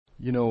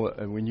You know,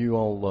 when you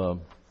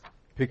all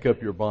pick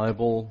up your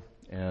Bible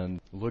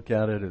and look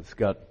at it, it's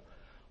got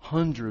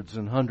hundreds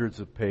and hundreds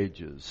of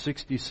pages,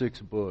 66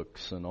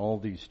 books, and all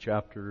these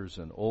chapters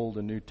and Old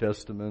and New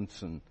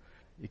Testaments, and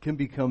it can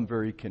become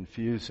very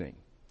confusing.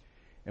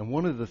 And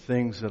one of the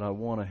things that I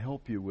want to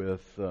help you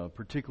with,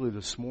 particularly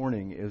this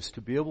morning, is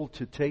to be able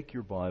to take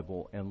your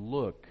Bible and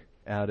look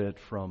at it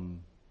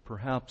from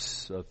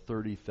perhaps a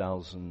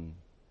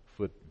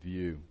 30,000-foot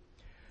view.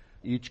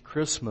 Each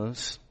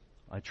Christmas,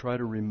 I try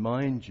to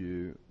remind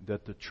you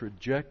that the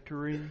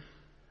trajectory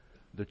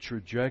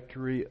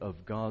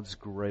of God's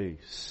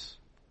grace,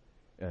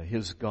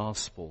 His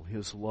gospel,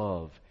 His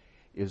love,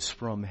 is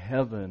from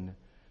heaven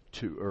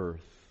to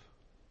earth.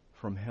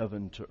 From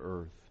heaven to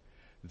earth.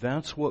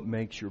 That's what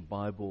makes your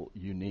Bible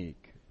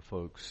unique,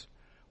 folks.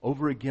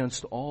 Over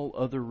against all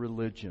other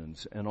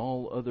religions and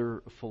all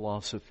other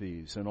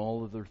philosophies and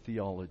all other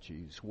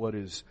theologies, what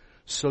is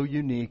so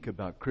unique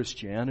about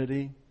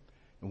Christianity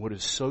and what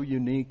is so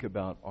unique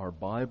about our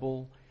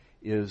Bible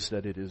is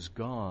that it is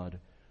God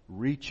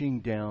reaching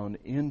down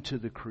into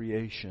the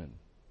creation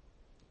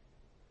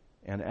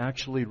and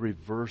actually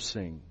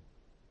reversing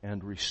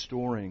and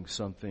restoring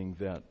something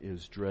that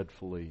is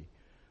dreadfully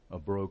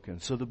broken.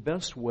 So the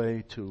best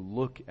way to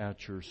look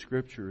at your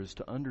Scripture is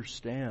to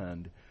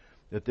understand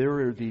that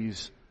there are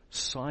these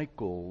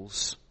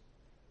cycles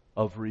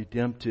of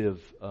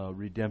redemptive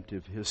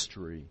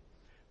history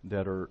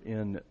that are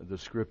in the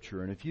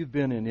Scripture. And if you've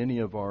been in any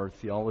of our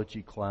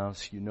theology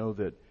class, you know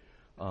that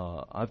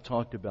I've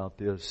talked about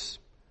this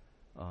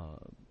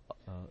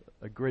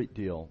a great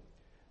deal.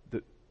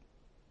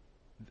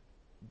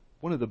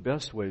 One of the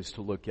best ways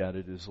to look at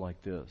it is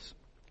like this.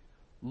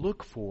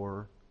 Look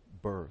for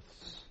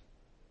births.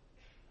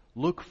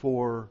 Look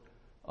for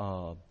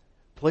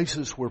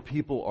places where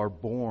people are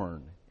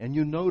born. And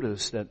you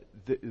notice that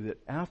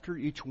after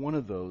each one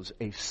of those,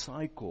 a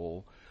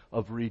cycle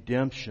of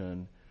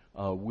redemption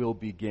will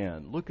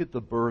begin. Look at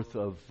the birth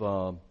of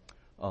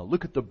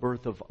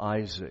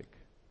Isaac.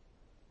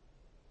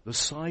 The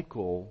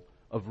cycle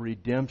of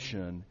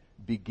redemption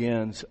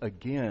begins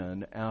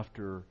again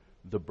after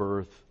the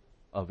birth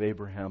of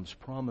Abraham's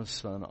promised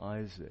son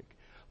Isaac.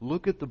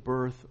 Look at the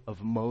birth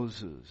of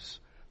Moses.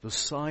 The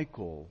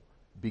cycle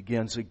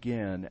begins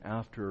again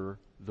after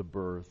the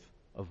birth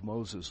of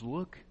Moses.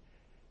 Look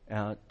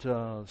at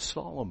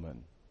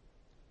Solomon,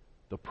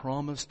 the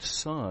promised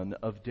son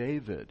of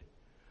David.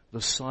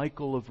 The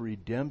cycle of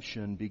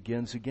redemption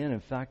begins again. In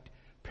fact,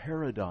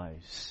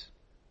 paradise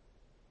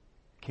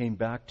came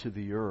back to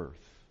the earth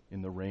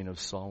in the reign of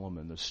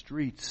Solomon. The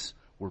streets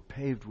were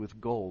paved with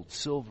gold.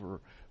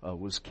 Silver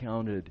was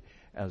counted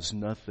as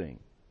nothing.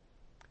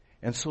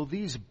 And so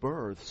these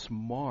births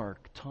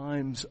mark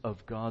times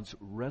of God's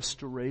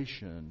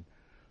restoration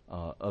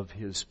of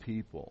His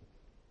people.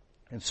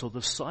 And so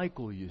the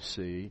cycle, you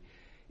see,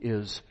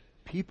 is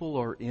people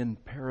are in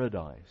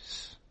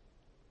paradise.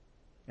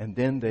 And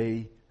then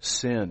they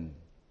sin.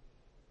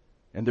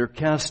 And they're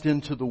cast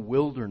into the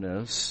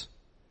wilderness.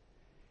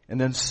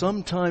 And then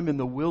sometime in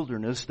the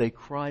wilderness, they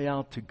cry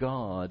out to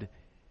God.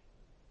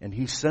 And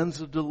He sends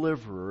a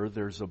deliverer.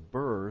 There's a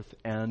birth.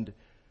 And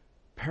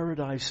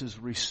paradise is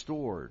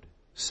restored.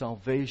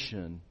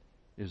 Salvation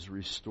is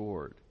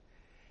restored.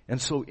 And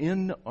so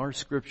in our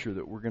scripture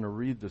that we're going to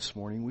read this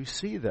morning, we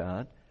see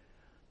that,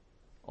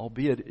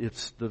 albeit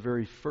it's the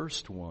very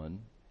first one,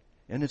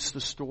 and it's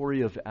the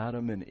story of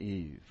Adam and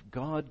Eve.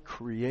 God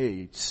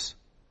creates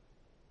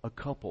a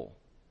couple,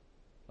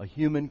 a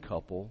human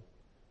couple,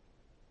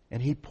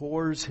 and He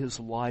pours His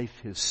life,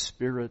 His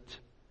Spirit,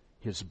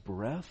 His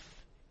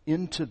breath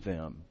into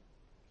them.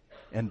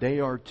 And they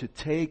are to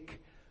take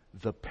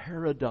the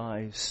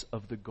paradise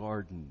of the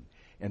garden,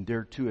 and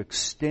they're to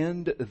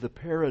extend the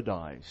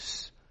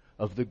paradise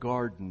of the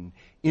garden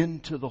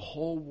into the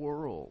whole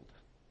world.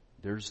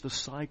 There's the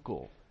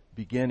cycle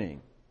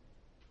beginning.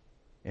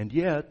 And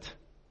yet,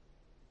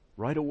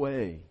 right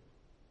away,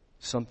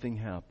 something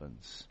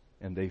happens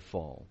and they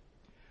fall.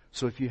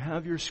 So if you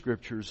have your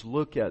scriptures,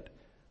 look at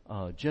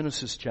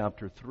Genesis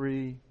chapter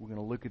 3. We're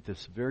going to look at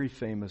this very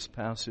famous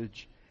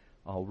passage.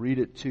 I'll read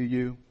it to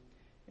you,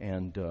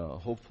 and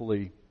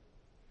hopefully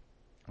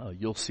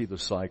you'll see the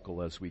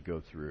cycle as we go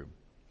through.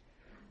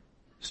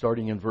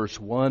 Starting in verse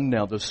 1,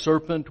 Now the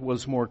serpent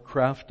was more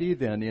crafty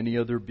than any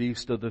other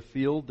beast of the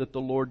field that the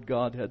Lord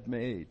God had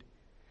made.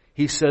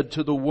 He said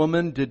to the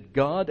woman, Did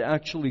God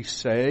actually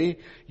say,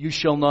 You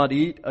shall not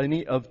eat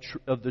any of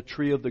the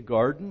tree of the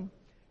garden?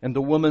 And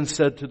the woman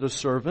said to the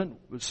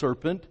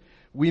serpent,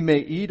 We may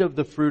eat of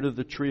the fruit of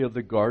the tree of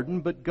the garden,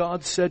 but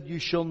God said, You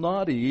shall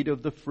not eat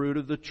of the fruit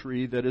of the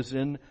tree that is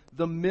in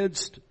the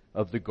midst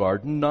of the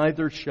garden,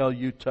 neither shall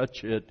you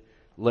touch it,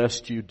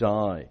 lest you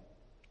die.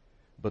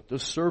 But the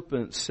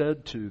serpent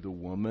said to the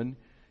woman,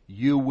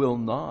 You will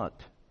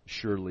not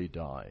surely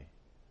die.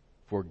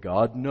 For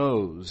God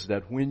knows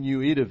that when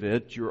you eat of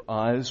it, your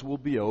eyes will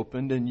be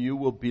opened, and you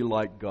will be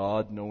like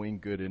God, knowing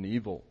good and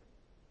evil.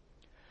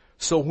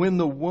 So when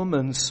the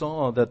woman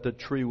saw that the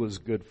tree was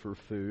good for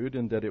food,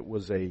 and that it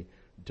was a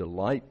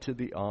delight to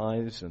the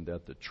eyes, and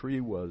that the tree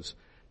was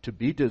to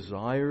be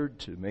desired,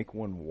 to make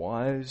one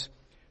wise.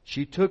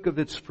 She took of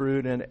its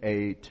fruit and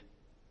ate,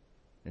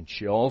 and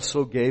she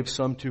also gave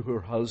some to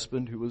her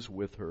husband who was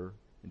with her,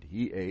 and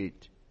he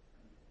ate.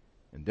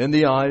 And then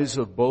the eyes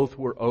of both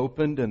were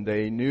opened, and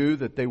they knew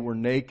that they were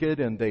naked,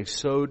 and they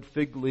sewed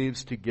fig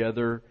leaves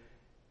together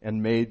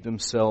and made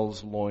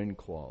themselves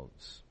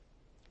loincloths.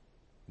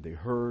 They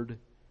heard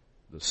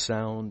the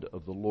sound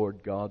of the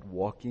Lord God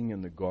walking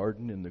in the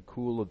garden in the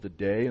cool of the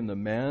day, and the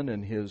man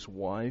and his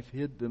wife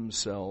hid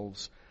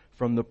themselves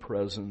from the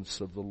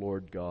presence of the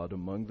Lord God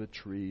among the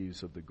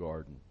trees of the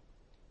garden.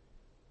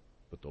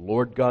 But the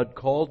Lord God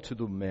called to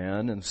the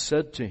man and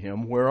said to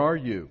him, "Where are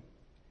you?"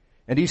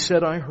 And he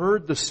said, "I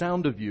heard the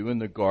sound of you in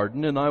the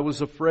garden, and I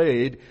was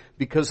afraid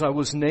because I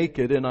was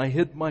naked, and I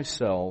hid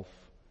myself."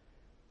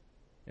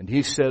 And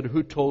he said,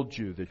 "Who told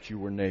you that you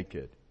were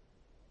naked?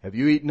 Have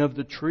you eaten of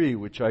the tree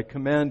which I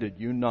commanded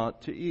you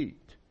not to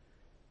eat?"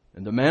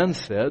 And the man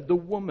said, "The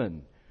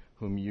woman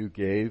whom you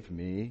gave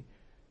me,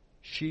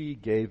 she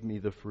gave me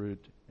the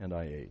fruit, and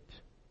I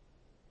ate."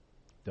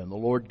 Then the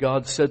Lord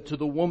God said to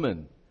the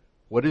woman,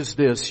 "What is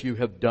this you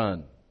have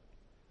done?"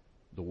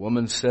 The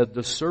woman said,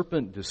 "The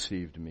serpent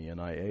deceived me,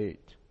 and I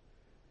ate."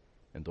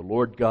 And the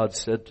Lord God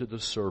said to the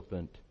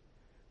serpent,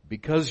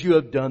 "Because you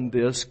have done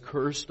this,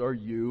 cursed are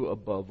you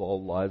above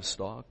all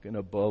livestock and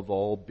above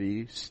all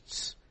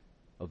beasts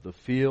of the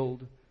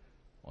field.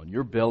 On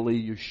your belly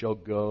you shall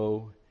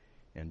go,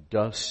 and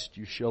dust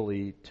you shall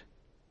eat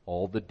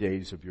all the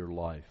days of your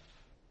life.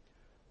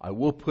 I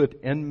will put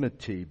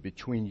enmity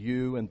between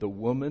you and the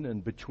woman,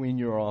 and between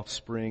your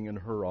offspring and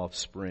her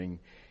offspring.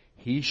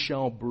 He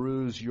shall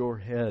bruise your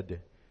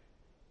head,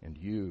 and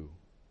you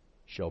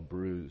shall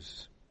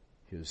bruise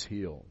his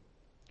heel."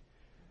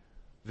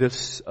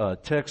 This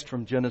text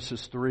from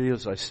Genesis 3,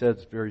 as I said,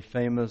 is very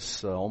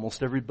famous.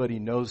 Almost everybody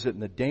knows it,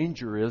 and the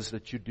danger is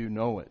that you do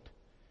know it,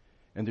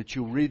 and that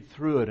you read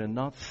through it and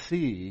not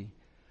see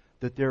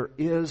that there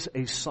is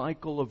a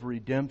cycle of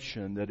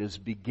redemption that is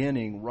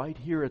beginning right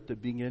here at the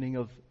beginning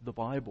of the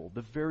Bible.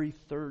 The very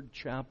third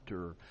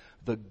chapter,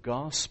 the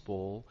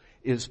gospel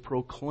is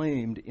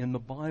proclaimed in the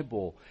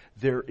Bible.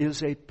 There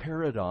is a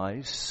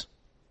paradise.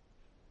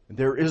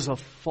 There is a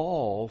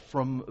fall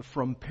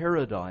from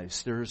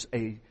paradise. There's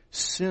a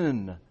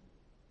sin,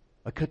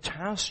 a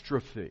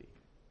catastrophe.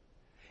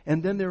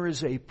 And then there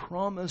is a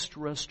promised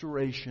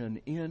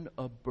restoration in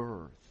a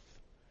birth.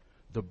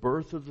 The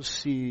birth of the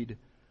seed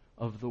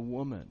of the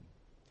woman.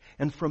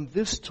 And from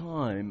this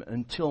time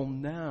until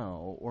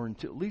now, or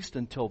at least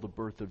until the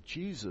birth of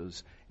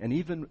Jesus, and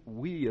even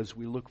we as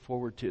we look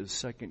forward to His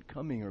second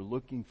coming are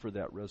looking for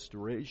that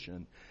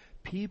restoration,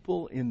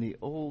 people in the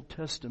Old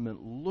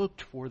Testament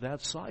looked for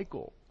that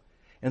cycle.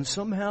 And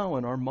somehow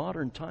in our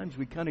modern times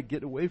we kind of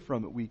get away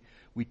from it.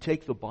 We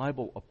take the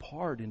Bible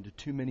apart into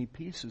too many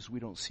pieces. We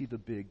don't see the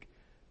big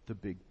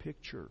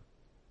picture.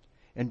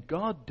 And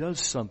God does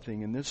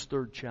something in this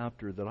third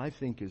chapter that I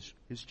think is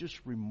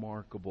just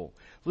remarkable.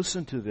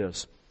 Listen to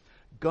this.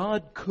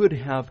 God could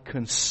have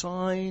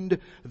consigned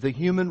the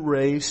human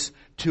race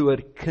to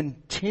a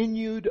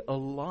continued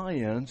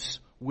alliance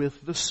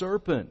with the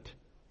serpent,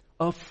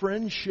 a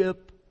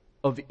friendship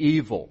of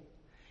evil.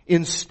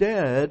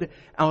 Instead,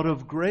 out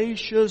of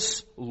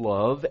gracious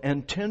love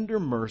and tender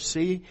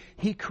mercy,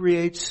 He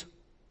creates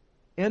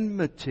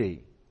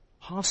enmity,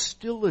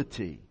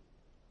 hostility,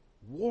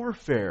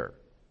 warfare.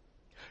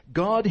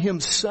 God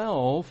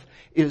Himself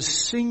is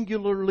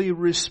singularly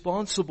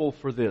responsible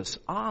for this.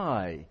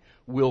 I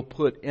will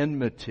put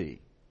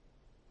enmity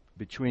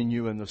between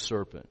you and the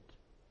serpent.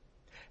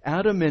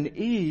 Adam and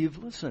Eve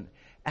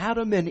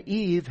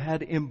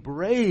had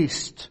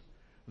embraced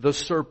the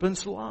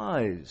serpent's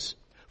lies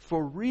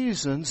for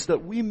reasons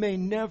that we may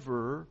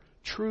never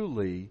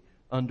truly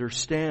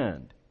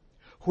understand.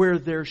 Where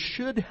there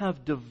should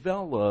have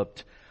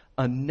developed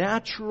a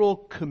natural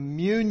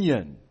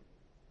communion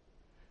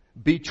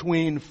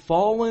between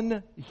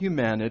fallen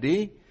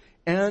humanity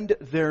and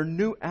their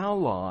new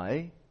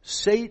ally,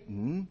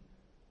 Satan,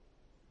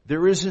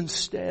 there is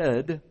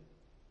instead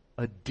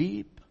a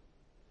deep,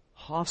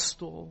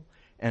 hostile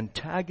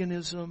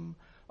antagonism,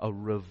 a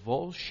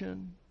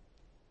revulsion,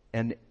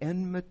 an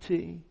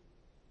enmity,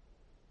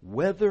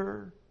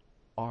 whether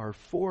our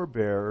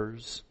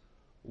forebears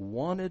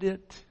wanted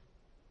it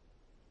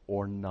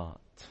or not.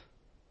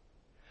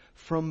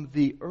 From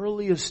the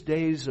earliest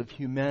days of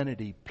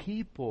humanity,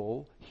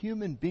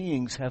 human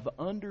beings have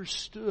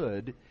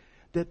understood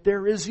that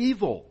there is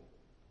evil.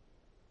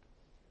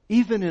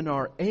 Even in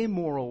our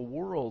amoral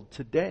world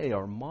today,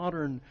 our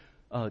modern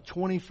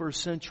 21st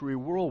century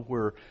world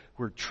where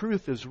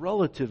truth is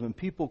relative and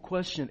people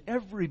question,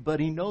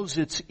 everybody knows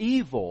it's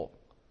evil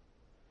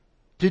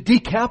to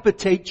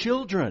decapitate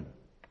children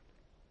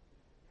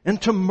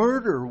and to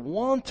murder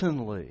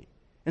wantonly,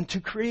 and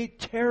to create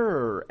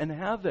terror and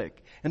havoc,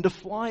 and to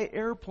fly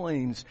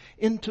airplanes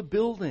into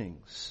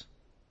buildings,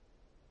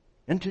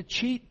 and to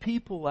cheat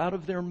people out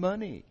of their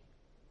money,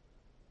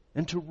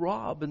 and to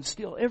rob and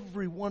steal.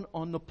 Everyone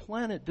on the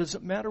planet,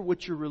 doesn't matter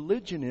what your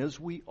religion is,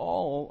 we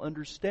all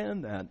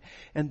understand that.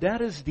 And that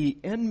is the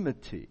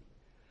enmity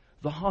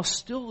the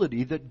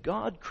hostility that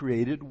God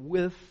created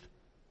with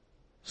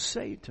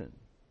Satan.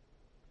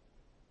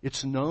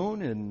 It's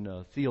known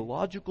in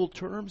theological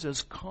terms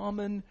as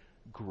common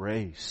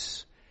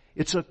grace.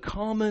 It's a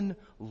common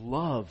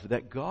love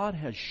that God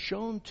has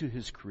shown to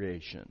His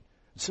creation.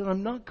 He said,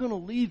 I'm not going to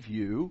leave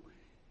you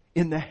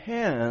in the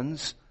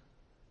hands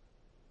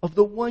of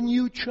the one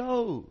you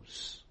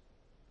chose,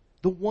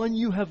 the one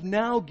you have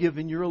now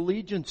given your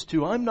allegiance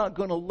to. I'm not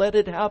going to let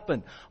it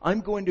happen.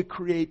 I'm going to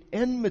create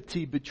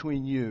enmity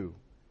between you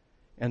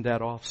and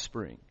that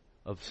offspring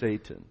of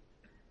Satan.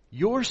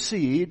 Your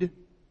seed,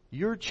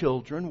 your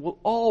children, will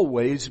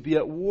always be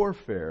at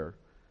warfare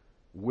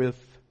with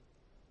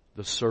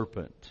the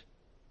serpent.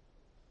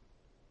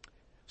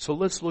 So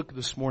let's look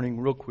this morning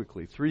real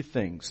quickly. 3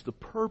 things. The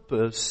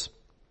purpose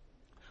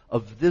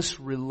of this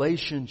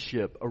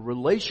relationship. A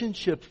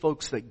relationship,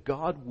 folks, that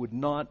God would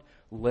not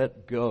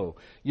let go.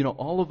 You know,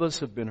 all of us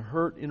have been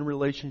hurt in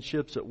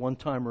relationships at one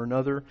time or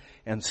another.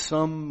 And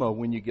some,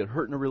 when you get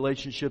hurt in a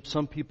relationship,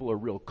 some people are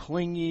real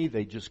clingy.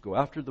 They just go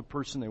after the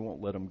person. They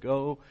won't let them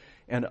go.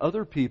 And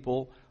other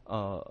people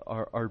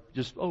are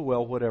just, oh,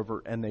 well,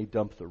 whatever, and they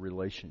dump the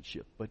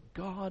relationship. But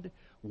God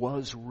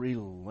was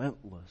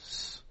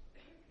relentless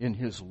in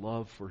His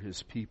love for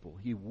His people.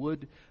 He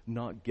would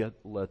not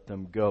let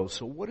them go.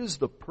 So what is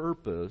the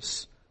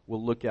purpose,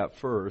 we'll look at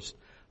first,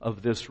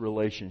 of this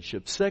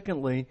relationship?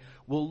 Secondly,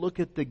 we'll look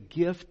at the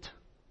gift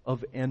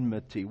of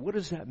enmity. What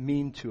does that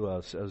mean to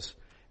us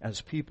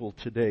as people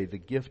today? The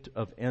gift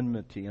of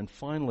enmity. And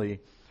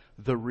finally,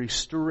 the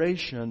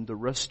restoration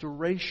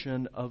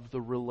of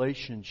the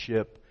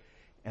relationship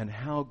and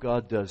how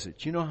God does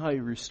it. You know how He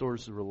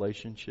restores the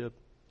relationship?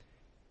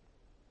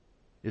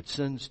 It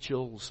sends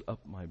chills up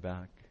my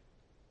back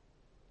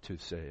to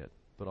say it,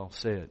 but I'll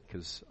say it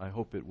because I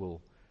hope it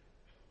will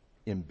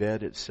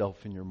embed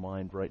itself in your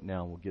mind right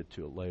now. We'll get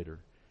to it later.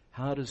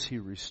 How does He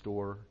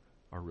restore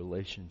our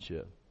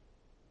relationship?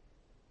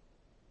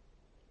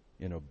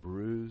 In a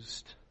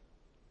bruised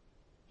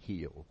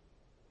heel.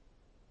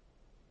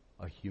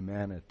 A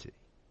humanity.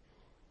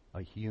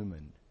 A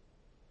human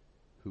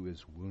who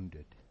is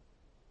wounded.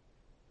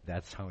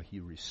 That's how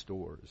He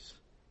restores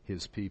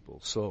His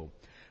people. So,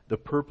 the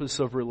purpose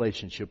of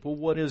relationship. Well,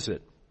 what is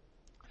it?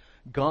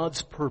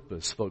 God's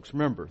purpose, folks.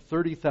 Remember,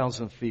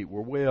 30,000 feet.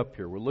 We're way up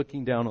here. We're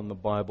looking down on the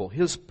Bible.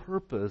 His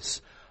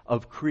purpose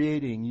of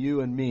creating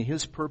you and me,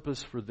 His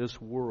purpose for this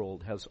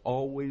world has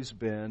always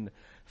been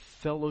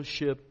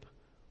fellowship,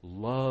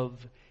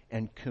 love,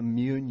 and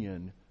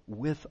communion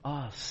with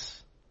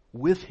us,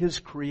 with His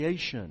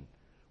creation,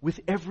 with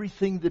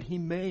everything that He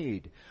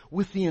made,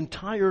 with the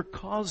entire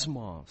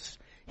cosmos.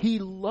 He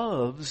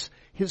loves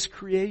His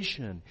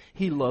creation.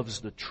 He loves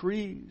the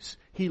trees.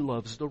 He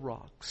loves the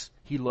rocks.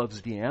 He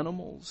loves the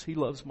animals. He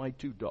loves my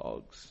 2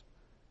 dogs.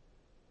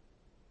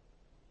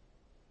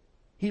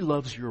 He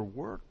loves your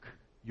work,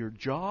 your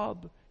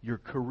job, your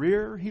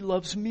career. He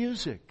loves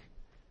music.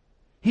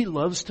 He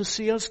loves to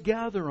see us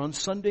gather on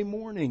Sunday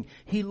morning.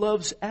 He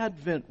loves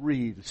Advent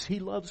wreaths. He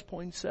loves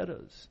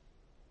poinsettias.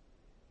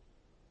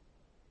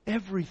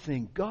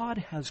 Everything. God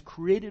has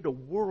created a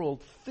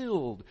world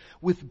filled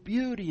with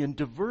beauty and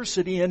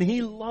diversity, and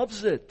He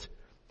loves it.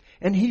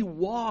 And He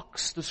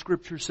walks, the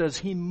Scripture says,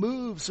 He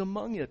moves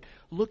among it.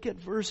 Look at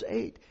verse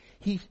 8.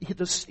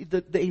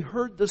 They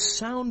heard the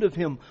sound of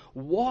Him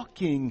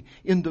walking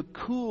in the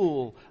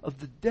cool of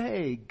the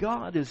day.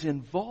 God is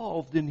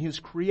involved in His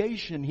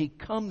creation. He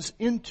comes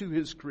into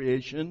His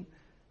creation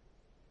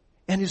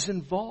and is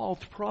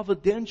involved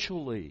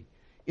providentially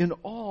in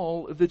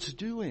all of its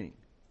doing.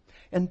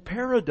 And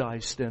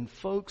paradise then,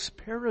 folks,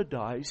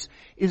 paradise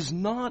is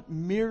not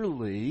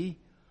merely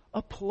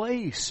a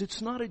place.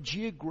 It's not a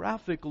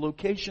geographic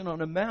location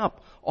on a map.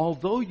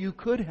 Although you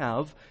could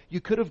have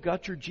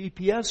got your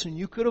GPS and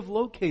you could have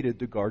located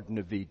the Garden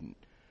of Eden.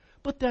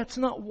 But that's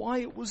not why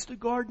it was the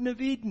Garden of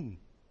Eden.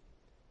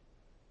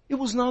 It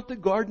was not the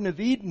Garden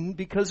of Eden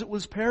because it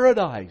was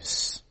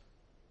paradise.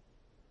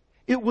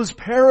 It was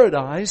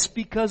paradise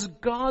because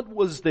God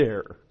was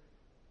there.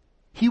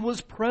 He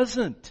was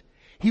present.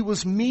 He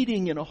was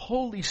meeting in a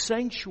holy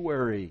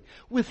sanctuary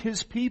with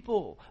His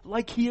people,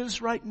 like He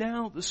is right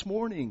now this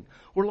morning,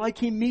 or like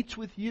He meets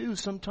with you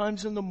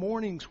sometimes in the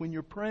mornings when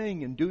you're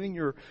praying and doing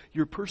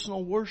your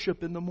personal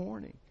worship in the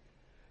morning.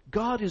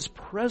 God is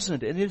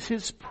present, and it's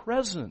His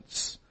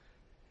presence,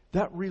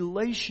 that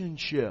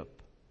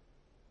relationship,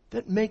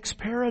 that makes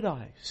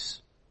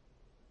paradise,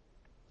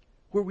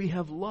 where we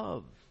have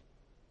love,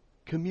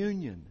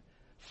 communion,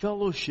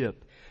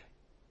 fellowship.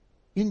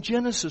 In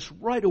Genesis,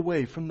 right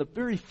away, from the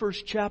very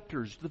first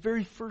chapters, the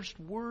very first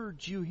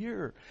words you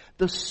hear,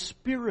 the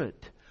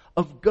Spirit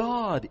of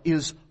God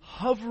is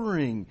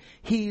hovering.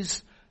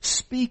 He's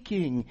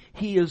speaking.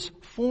 He is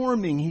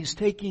forming. He's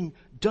taking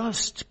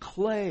dust,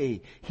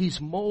 clay. He's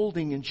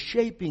molding and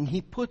shaping. He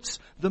puts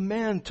the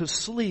man to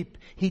sleep.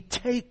 He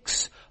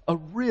takes a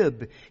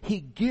rib.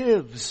 He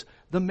gives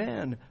the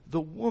man, the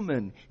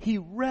woman. He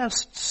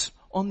rests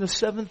on the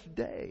 7th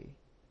day.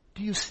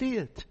 Do you see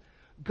it?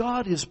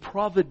 God is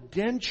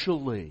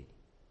providentially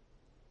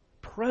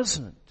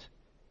present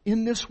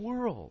in this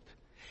world.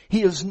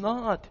 He is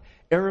not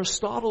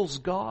Aristotle's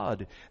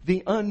God,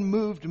 the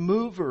unmoved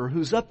mover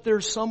who's up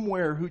there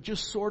somewhere who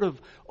just sort of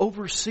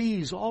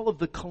oversees all of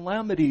the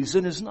calamities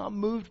and is not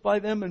moved by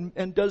them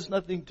and does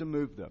nothing to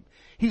move them.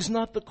 He's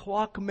not the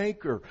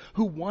clockmaker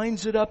who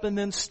winds it up and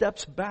then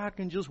steps back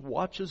and just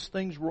watches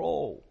things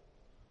roll.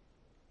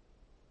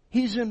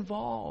 He's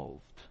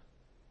involved.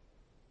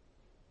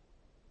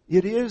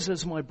 It is,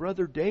 as my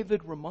brother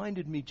David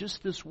reminded me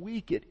just this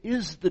week, it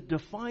is the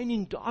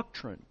defining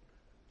doctrine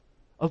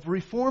of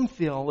Reformed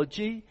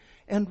theology,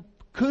 and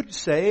could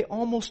say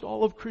almost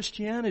all of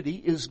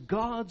Christianity is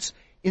God's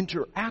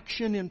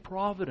interaction in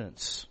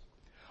providence.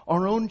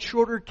 Our own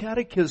shorter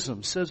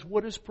catechism says,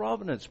 what is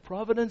providence?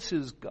 Providence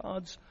is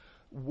God's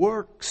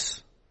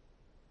works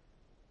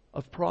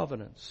of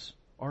providence,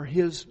 are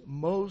His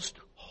most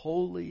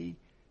holy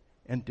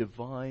and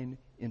divine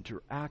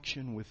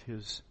interaction with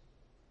His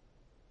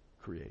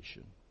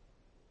creation.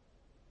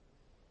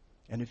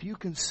 And if you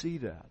can see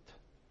that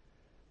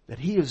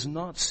He is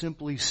not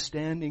simply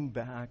standing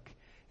back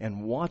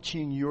and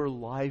watching your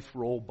life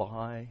roll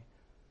by,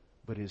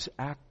 but is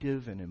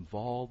active and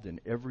involved in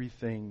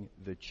everything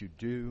that you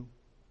do,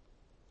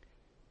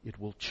 it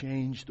will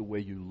change the way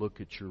you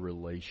look at your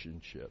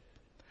relationship.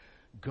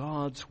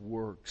 God's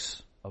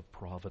works of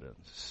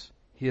providence,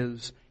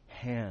 His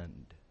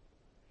hand,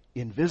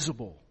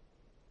 invisible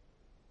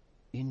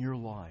in your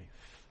life,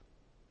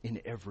 in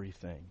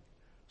everything,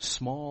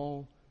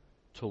 small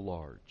to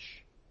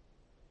large.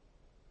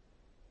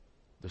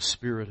 The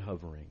Spirit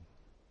hovering.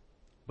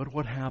 But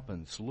what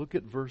happens? Look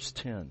at verse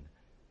 10.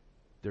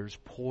 There's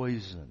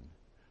poison.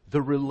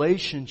 The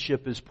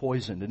relationship is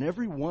poisoned. And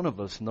every one of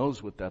us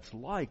knows what that's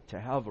like, to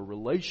have a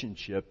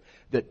relationship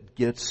that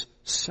gets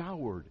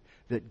soured,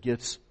 that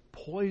gets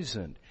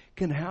poisoned.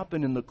 Can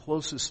happen in the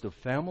closest of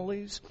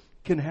families.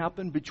 Can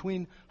happen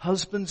between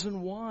husbands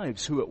and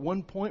wives who at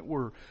one point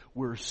were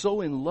so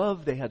in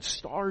love, they had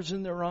stars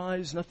in their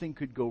eyes, nothing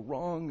could go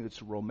wrong.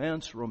 It's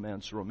romance,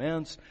 romance,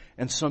 romance.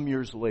 And some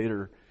years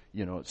later,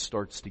 it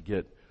starts to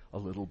get a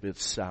little bit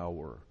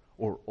sour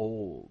or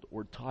old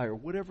or tired,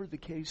 whatever the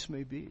case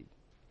may be.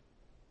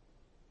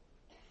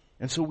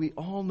 And so we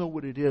all know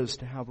what it is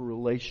to have a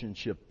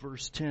relationship.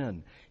 Verse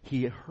 10,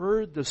 he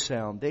heard the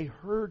sound. They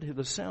heard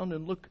the sound,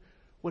 and look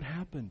what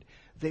happened.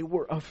 They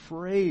were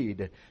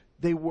afraid.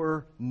 They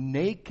were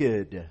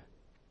naked,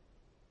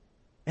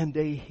 and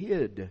they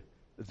hid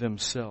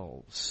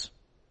themselves.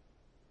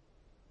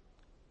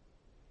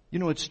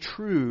 It's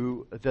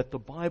true that the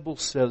Bible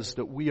says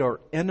that we are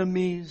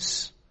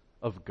enemies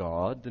of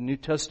God. The New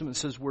Testament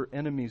says we're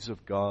enemies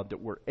of God, that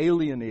we're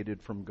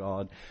alienated from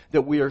God,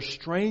 that we are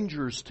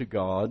strangers to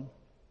God,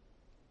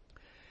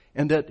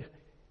 and that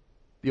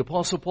the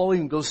Apostle Paul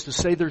even goes to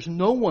say there's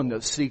no one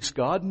that seeks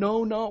God.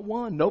 No, not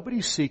one.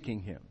 Nobody's seeking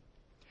Him.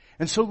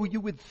 And so you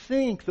would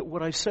think that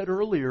what I said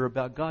earlier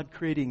about God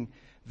creating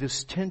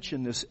this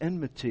tension, this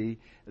enmity,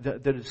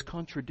 that is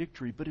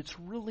contradictory, but it's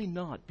really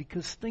not,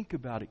 because think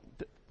about it.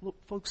 Look,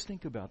 folks,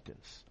 think about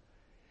this.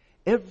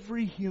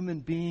 Every human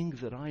being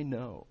that I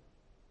know,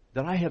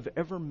 that I have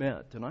ever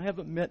met, and I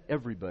haven't met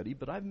everybody,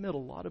 but I've met a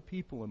lot of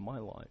people in my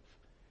life,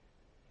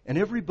 and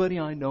everybody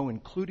I know,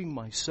 including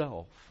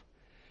myself,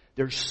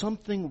 there's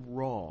something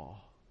raw,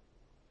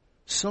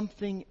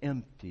 something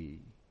empty,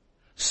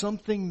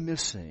 something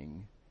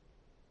missing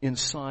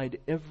inside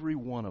every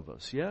one of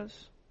us. Yes?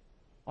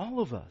 All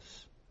of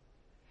us.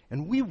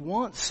 And we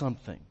want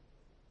something.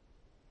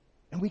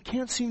 And we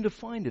can't seem to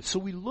find it. So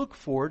we look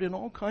for it in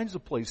all kinds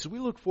of places. We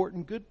look for it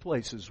in good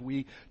places.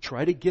 We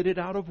try to get it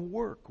out of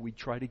work. We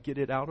try to get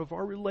it out of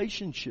our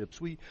relationships.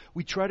 We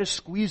try to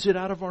squeeze it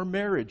out of our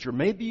marriage. Or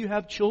maybe you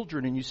have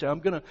children and you say, I'm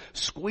going to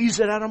squeeze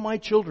it out of my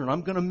children.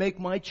 I'm going to make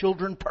my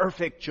children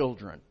perfect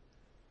children.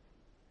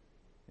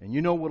 And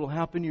you know what will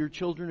happen to your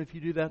children if you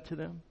do that to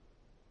them?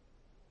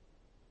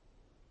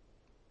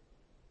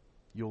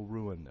 You'll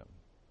ruin them.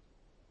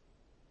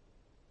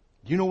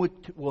 Do you know what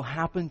will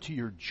happen to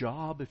your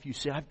job if you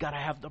say, I've got to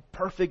have the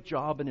perfect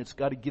job and it's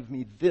got to give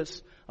me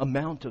this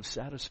amount of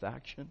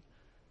satisfaction?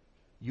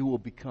 You will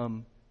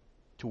become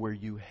to where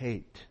you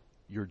hate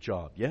your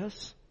job.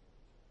 Yes?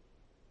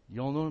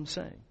 You all know what I'm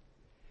saying?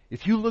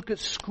 If you look at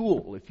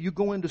school, if you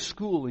go into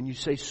school and you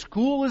say,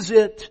 school is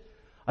it,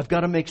 I've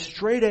got to make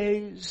straight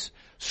A's,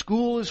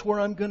 school is where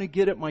I'm going to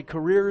get it, my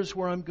career is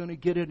where I'm going to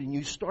get it, and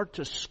you start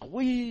to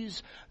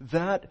squeeze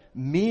that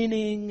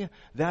meaning,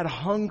 that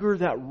hunger,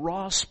 that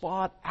raw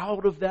spot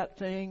out of that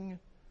thing,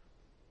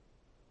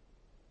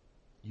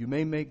 you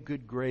may make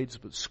good grades,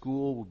 but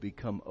school will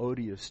become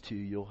odious to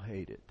you. You'll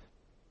hate it.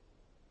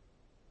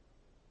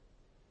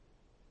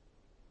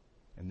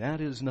 And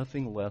that is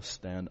nothing less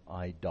than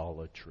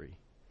idolatry.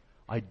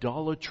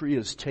 Idolatry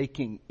is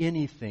taking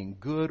anything,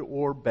 good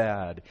or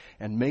bad,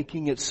 and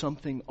making it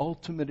something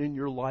ultimate in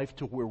your life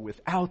to where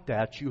without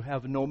that you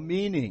have no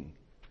meaning.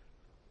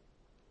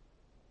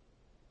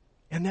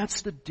 And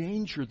that's the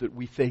danger that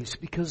we face,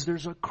 because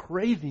there's a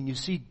craving. You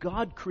see,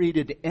 God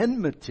created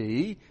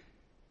enmity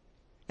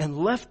and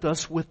left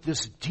us with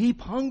this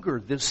deep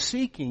hunger, this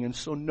seeking. And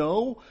so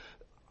no,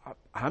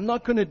 I'm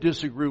not going to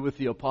disagree with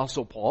the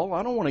Apostle Paul.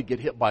 I don't want to get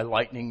hit by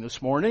lightning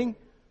this morning.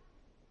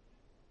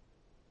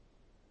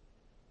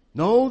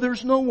 No,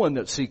 there's no one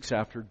that seeks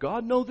after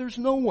God. No, there's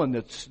no one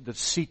that's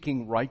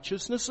seeking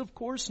righteousness. Of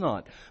course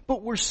not.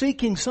 But we're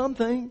seeking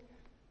something.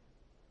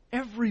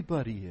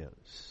 Everybody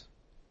is.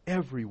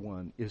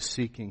 Everyone is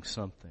seeking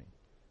something.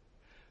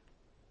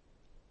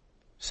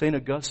 St.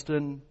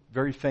 Augustine,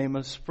 very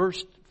famous,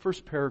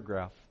 first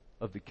paragraph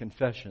of the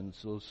Confessions.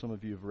 So some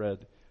of you have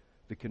read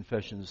the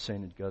Confessions of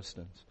St.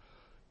 Augustine's.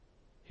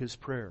 His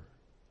prayer.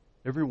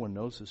 Everyone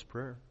knows his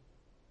prayer.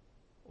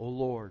 O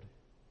Lord,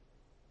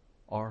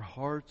 our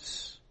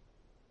hearts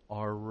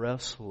are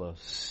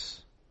restless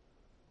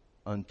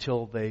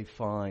until they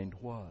find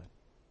what?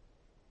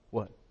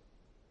 What?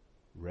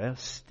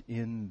 Rest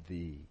in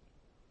Thee.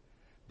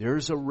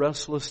 There's a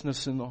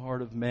restlessness in the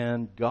heart of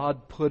man.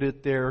 God put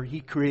it there. He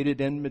created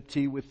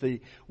enmity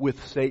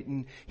with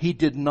Satan. He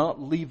did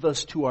not leave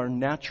us to our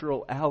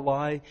natural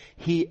ally.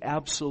 He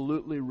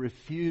absolutely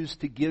refused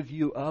to give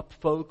you up,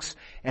 folks.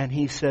 And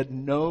He said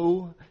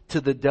no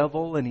to the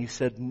devil, and He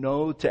said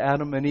no to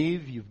Adam and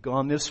Eve. You've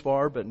gone this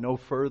far, but no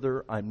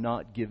further. I'm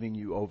not giving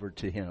you over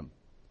to him.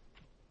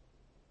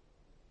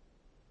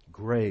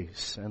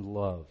 Grace and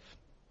love.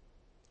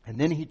 And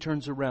then He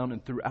turns around,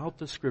 and throughout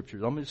the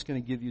Scriptures, I'm just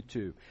going to give you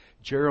two.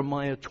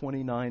 Jeremiah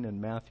 29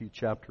 and Matthew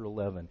chapter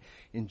 11.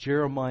 In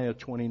Jeremiah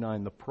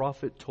 29, the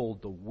prophet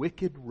told the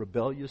wicked,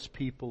 rebellious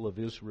people of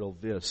Israel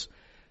this: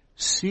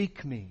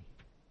 seek me,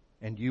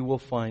 and you will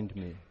find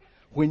me.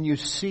 When you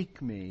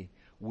seek me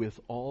with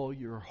all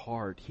your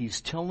heart. He's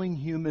telling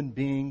human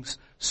beings,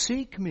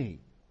 seek me.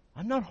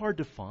 I'm not hard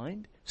to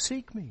find.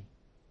 Seek me,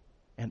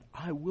 and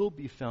I will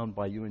be found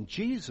by you. And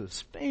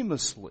Jesus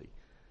famously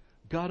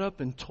got up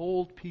and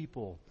told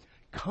people,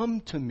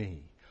 come to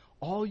me,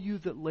 all you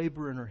that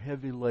labor and are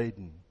heavy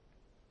laden,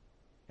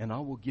 and I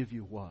will give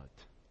you what?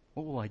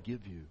 What will I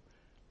give you?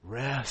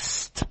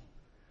 Rest.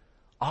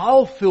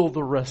 I'll fill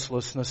the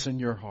restlessness in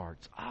your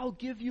hearts. I'll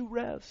give you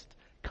rest.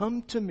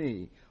 Come to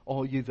me,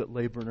 all you that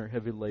labor and are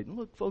heavy laden.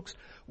 Look, folks,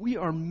 we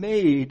are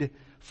made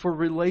for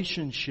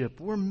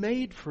relationship. We're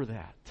made for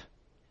that.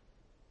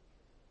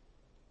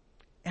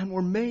 And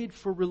we're made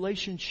for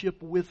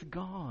relationship with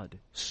God.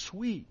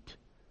 Sweet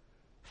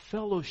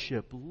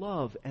fellowship,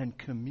 love, and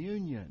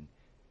communion.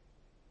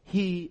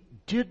 He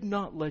did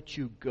not let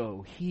you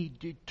go. He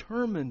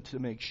determined to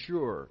make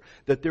sure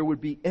that there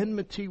would be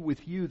enmity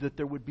with you, that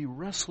there would be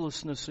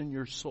restlessness in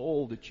your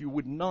soul, that you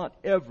would not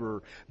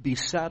ever be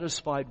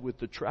satisfied with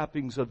the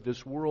trappings of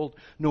this world.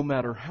 No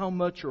matter how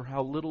much or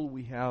how little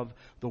we have,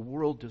 the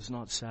world does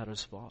not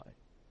satisfy.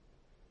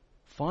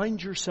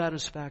 Find your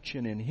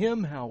satisfaction in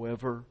Him,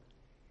 however,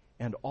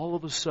 and all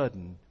of a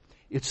sudden,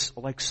 it's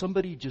like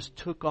somebody just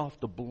took off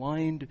the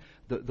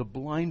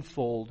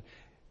blindfold.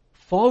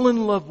 Fall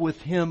in love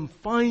with Him.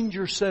 Find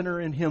your center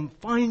in Him.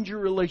 Find your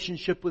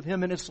relationship with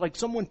Him. And it's like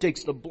someone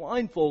takes the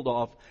blindfold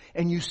off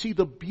and you see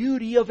the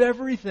beauty of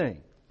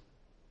everything.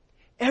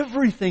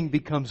 Everything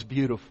becomes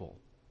beautiful.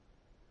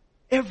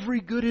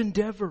 Every good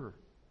endeavor.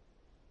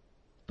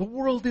 The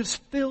world is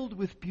filled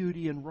with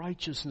beauty and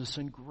righteousness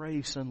and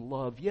grace and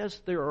love. Yes,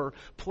 there are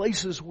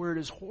places where it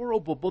is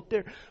horrible, but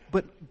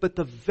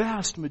the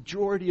vast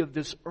majority of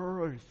this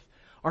earth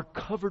are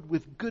covered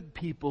with good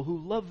people who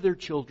love their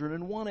children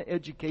and want to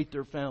educate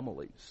their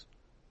families.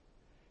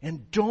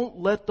 And don't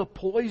let the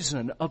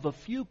poison of a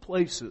few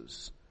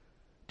places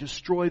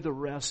destroy the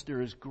rest.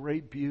 There is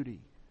great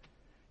beauty.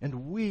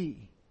 And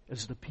we,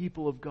 as the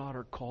people of God,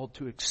 are called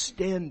to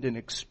extend and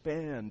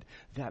expand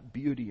that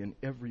beauty in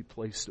every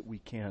place that we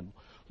can.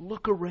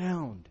 Look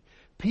around.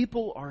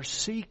 People are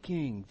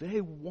seeking. They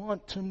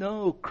want to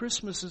know.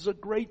 Christmas is a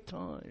great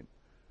time.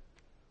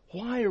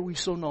 Why are we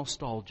so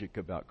nostalgic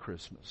about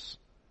Christmas?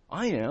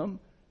 I am.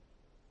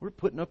 We're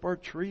putting up our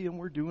tree and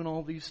we're doing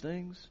all these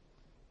things.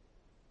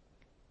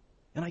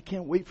 And I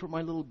can't wait for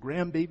my little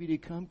grandbaby to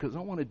come because I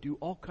want to do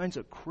all kinds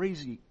of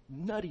crazy,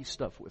 nutty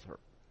stuff with her.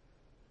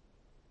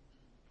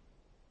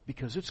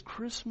 Because it's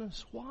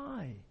Christmas.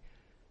 Why?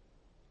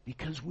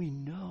 Because we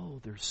know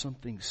there's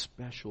something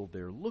special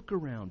there. Look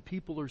around.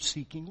 People are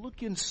seeking.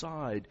 Look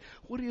inside.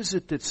 What is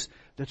it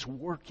that's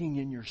working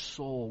in your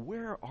soul?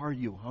 Where are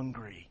you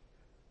hungry?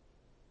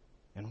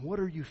 And what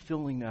are you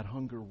filling that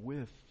hunger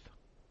with?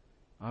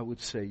 I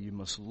would say you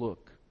must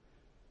look.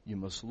 You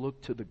must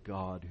look to the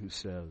God who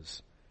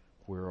says,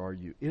 where are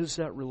you? Is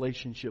that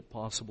relationship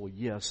possible?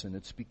 Yes, and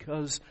it's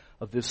because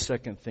of this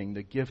second thing,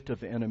 the gift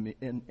of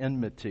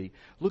enmity.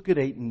 Look at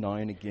 8 and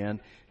 9 again.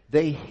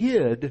 They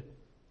hid,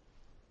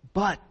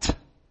 but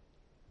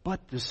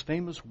this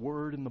famous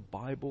word in the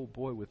Bible,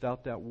 boy,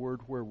 without that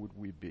word, where would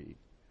we be?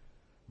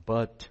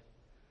 But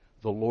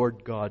the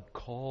Lord God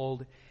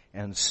called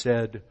and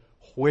said,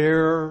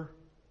 where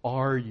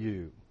are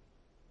you?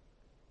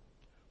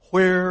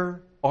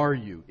 Where are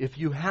you? If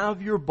you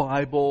have your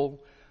Bible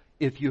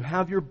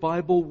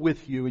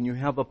with you and you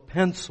have a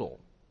pencil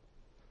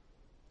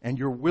and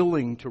you're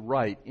willing to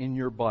write in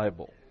your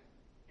Bible,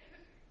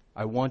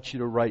 I want you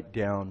to write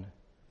down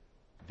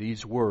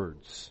these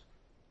words.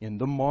 in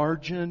the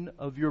margin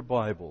of your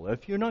Bible.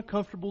 If you're not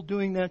comfortable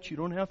doing that, you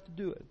don't have to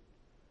do it.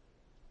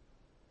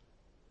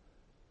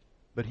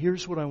 But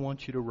here's what I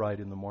want you to write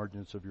in the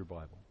margins of your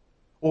Bible.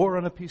 Or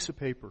on a piece of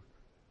paper.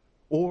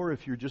 Or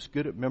if you're just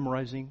good at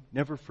memorizing,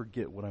 never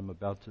forget what I'm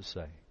about to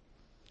say.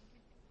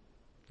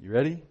 You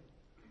ready?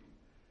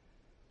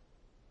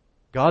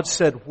 God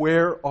said,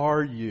 "Where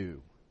are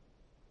you?"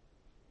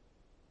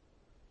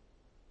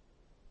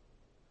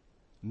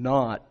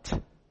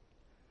 Not,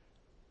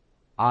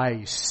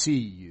 "I see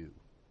you."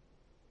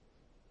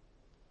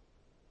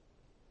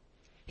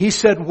 He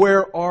said,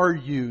 "Where are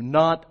you?"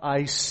 Not,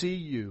 "I see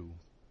you."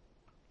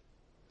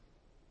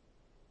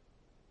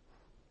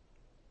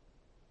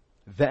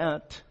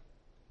 That,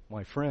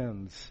 my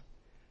friends,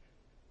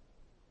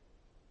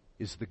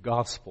 is the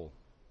gospel.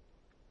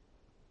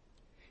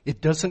 It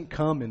doesn't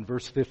come in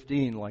verse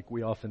 15 like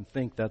we often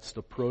think. That's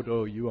the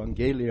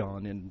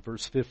proto-evangelion in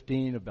verse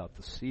 15 about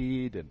the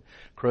seed and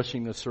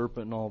crushing the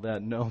serpent and all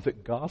that. No, the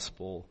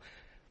gospel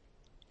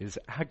is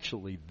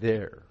actually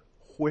there.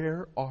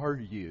 Where are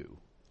you?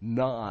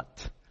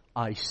 Not,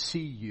 "I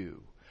see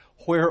you."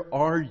 Where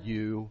are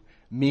you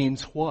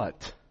means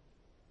what?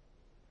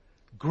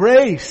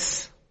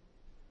 Grace.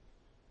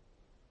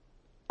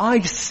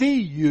 "I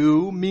see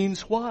you"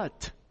 means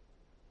what?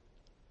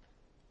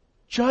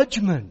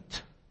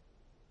 Judgment.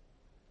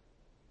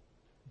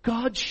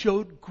 God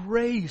showed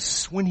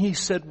grace when He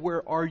said,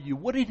 "Where are you?"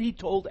 What did He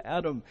told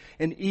Adam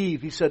and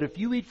Eve? He said, "If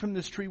you eat from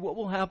this tree, what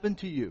will happen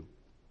to you?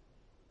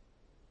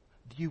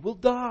 You will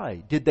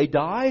die." Did they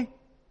die?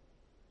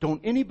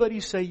 Don't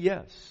anybody say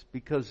yes,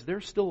 because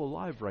they're still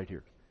alive right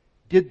here.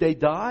 Did they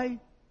die?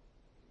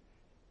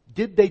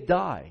 Did they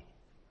die?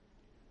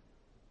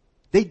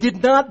 They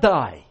did not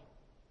die.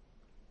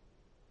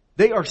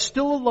 They are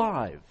still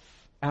alive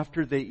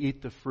after they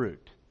eat the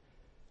fruit.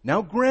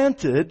 Now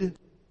granted,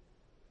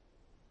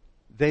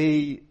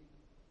 they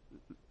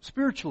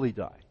spiritually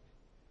die.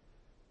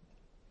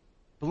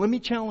 But let me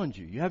challenge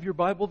you. You have your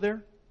Bible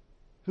there?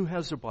 Who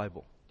has a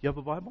Bible? Do you have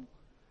a Bible?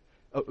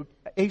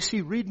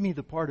 AC, read me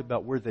the part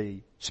about where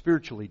they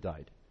spiritually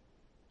died.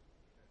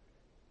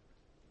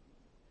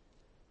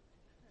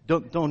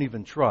 Don't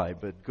even try,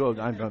 but go.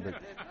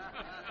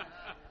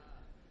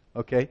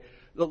 Okay.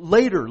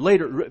 Later,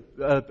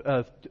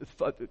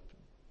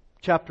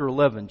 chapter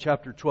 11,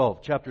 chapter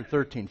 12, chapter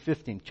 13,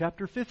 15,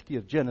 chapter 50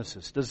 of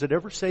Genesis. Does it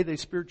ever say they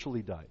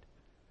spiritually died?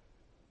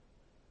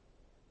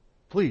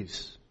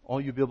 Please,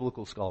 all you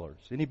biblical scholars.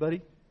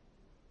 Anybody?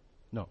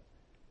 No.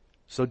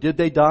 So did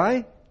they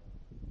die?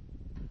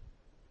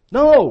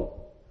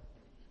 No.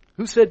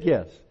 Who said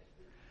yes?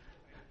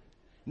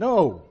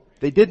 No,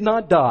 they did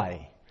not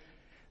die.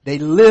 They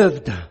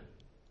lived.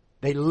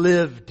 They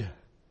lived.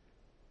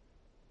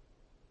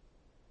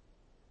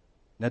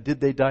 Now,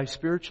 did they die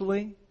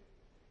spiritually?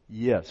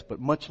 Yes, but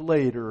much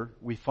later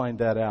we find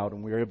that out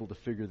and we're able to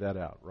figure that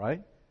out,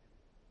 right?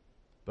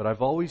 But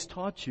I've always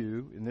taught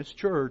you, in this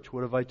church,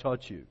 what have I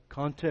taught you?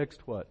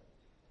 Context what?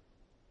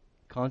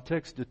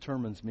 Context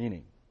determines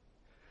meaning.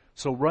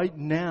 So right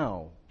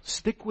now,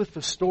 stick with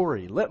the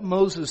story. Let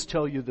Moses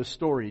tell you the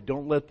story.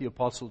 Don't let the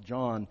Apostle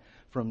John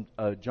from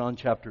John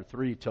chapter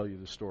 3 tell you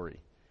the story.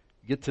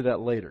 Get to that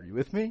later. You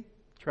with me?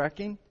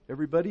 Tracking?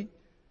 Everybody?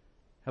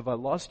 Have I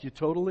lost you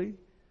totally?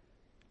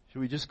 Should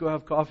we just go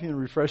have coffee and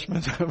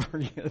refreshments?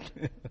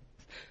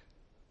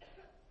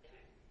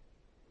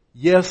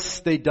 Yes,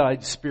 they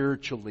died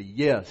spiritually.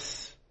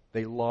 Yes,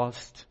 they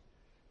lost.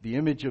 The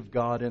image of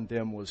God in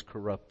them was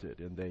corrupted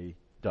and they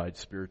died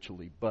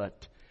spiritually.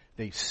 But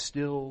they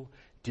still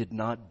did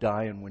not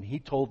die. And when He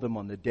told them,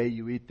 "On the day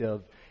you eat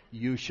thereof,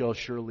 you shall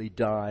surely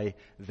die,"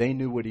 they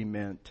knew what He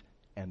meant.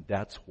 And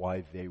that's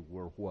why they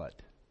were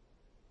what?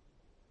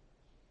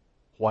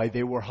 Why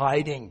they were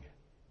hiding.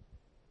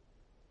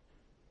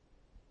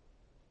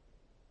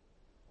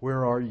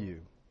 Where are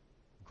you?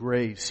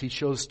 Grace. He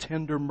shows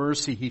tender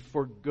mercy. He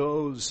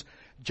forgoes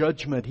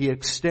judgment. He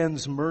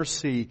extends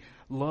mercy,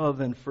 love,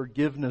 and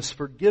forgiveness.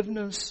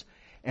 Forgiveness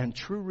and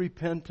true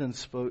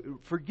repentance.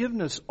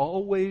 Forgiveness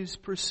always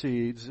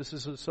precedes, this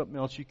is something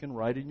else you can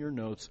write in your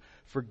notes,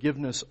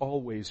 forgiveness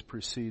always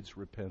precedes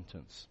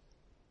repentance.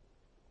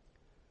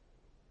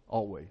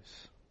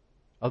 Always.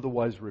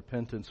 Otherwise,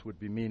 repentance would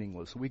be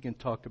meaningless. We can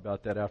talk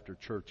about that after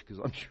church because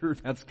I'm sure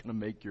that's going to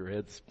make your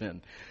head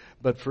spin.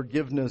 But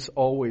forgiveness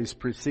always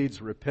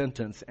precedes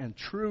repentance. And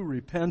true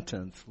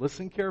repentance,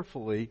 listen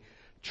carefully,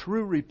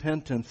 true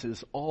repentance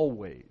is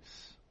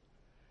always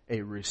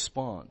a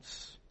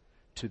response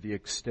to the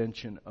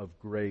extension of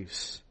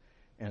grace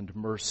and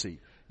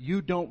mercy.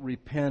 You don't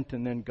repent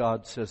and then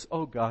God says,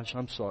 "Oh gosh,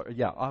 I'm sorry.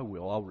 Yeah, I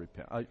will. I'll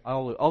repent.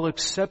 I'll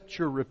accept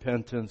your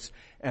repentance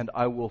and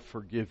I will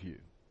forgive you."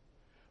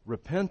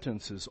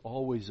 Repentance is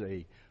always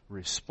a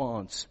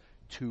response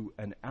to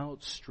an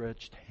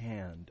outstretched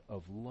hand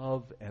of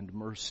love and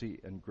mercy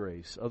and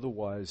grace.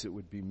 Otherwise, it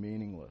would be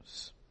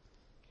meaningless.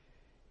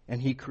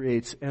 And He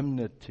creates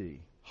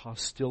enmity,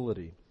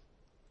 hostility.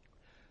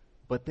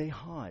 But they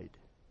hide.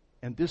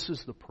 And this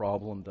is the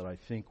problem that I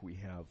think we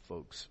have,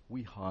 folks.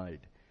 We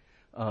hide.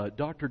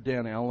 Dr.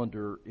 Dan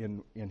Allender,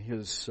 in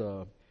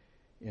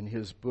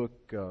his book,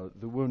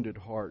 The Wounded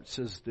Heart,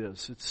 says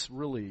this. It's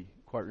really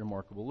quite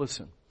remarkable.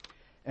 Listen.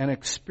 An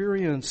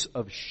experience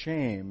of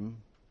shame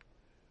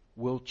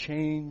will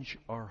change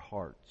our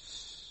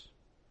hearts.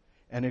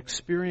 An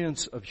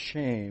experience of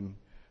shame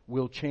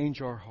will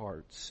change our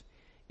hearts.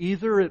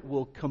 Either it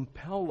will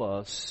compel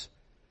us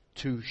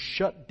to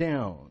shut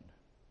down,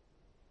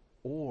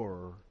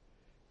 or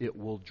it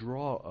will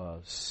draw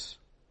us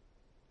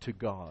to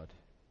God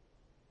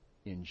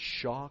in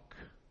shock,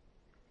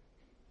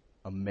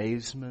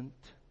 amazement,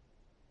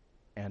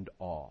 and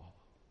awe.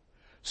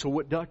 So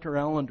what Dr.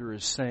 Allender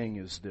is saying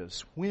is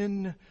this: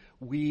 when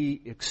we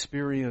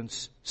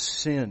experience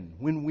sin,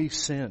 when we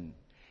sin,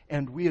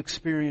 and we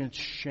experience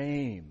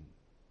shame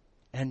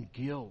and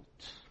guilt,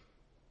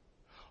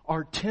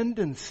 our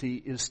tendency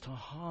is to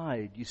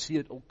hide. You see,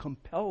 it'll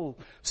compel,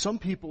 some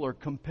people are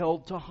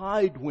compelled to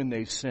hide when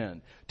they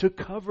sin, to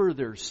cover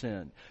their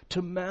sin,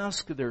 to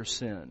mask their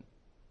sin.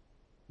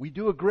 We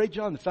do a great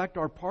job. In fact,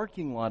 our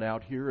parking lot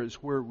out here is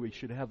where we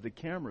should have the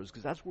cameras,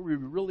 because that's where we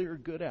really are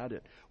good at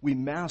it. We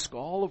mask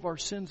all of our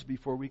sins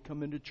before we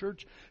come into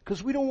church,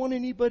 because we don't want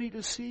anybody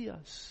to see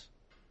us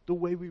the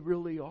way we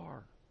really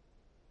are.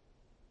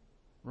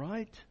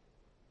 Right?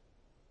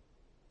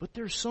 But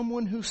there's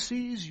someone who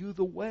sees you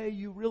the way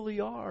you really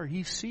are.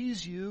 He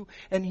sees you,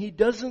 and He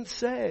doesn't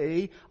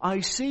say,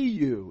 I see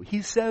you.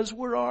 He says,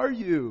 where are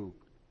you?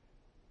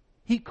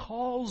 He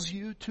calls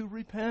you to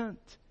repent.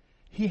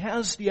 He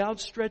has the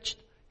outstretched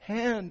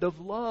hand of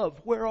love.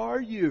 Where are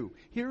you?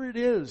 Here it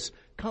is.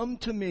 Come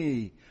to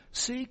me.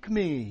 Seek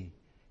me.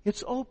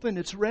 It's open.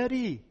 It's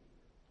ready.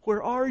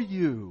 Where are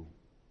you?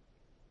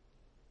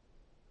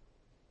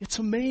 It's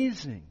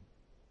amazing.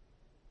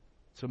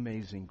 It's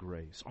amazing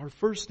grace. Our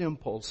first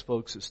impulse,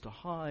 folks, is to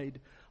hide,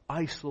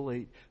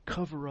 isolate,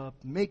 cover up,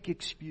 make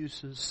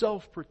excuses,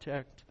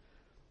 self-protect.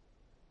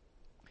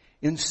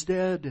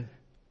 Instead,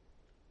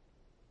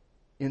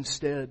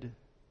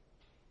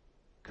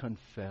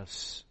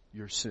 confess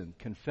your sin.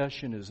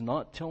 Confession is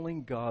not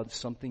telling God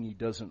something He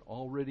doesn't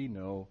already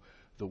know.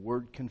 The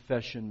word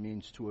confession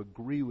means to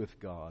agree with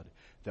God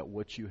that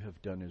what you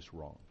have done is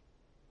wrong.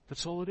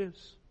 That's all it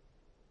is.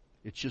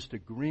 It's just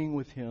agreeing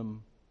with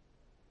Him.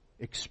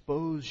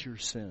 Expose your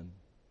sin,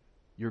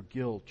 your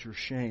guilt, your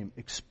shame.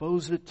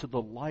 Expose it to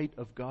the light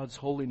of God's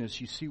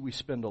holiness. You see, we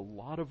spend a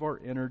lot of our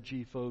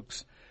energy,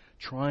 folks,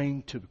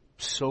 trying to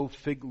sew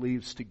fig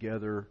leaves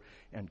together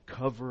and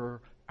cover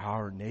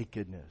our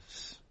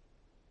nakedness.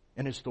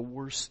 And it's the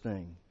worst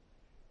thing.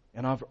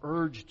 And I've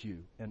urged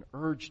you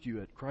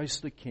at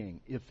Christ the King,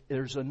 if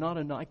there's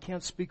I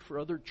can't speak for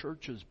other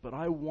churches, but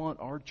I want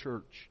our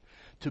church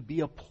to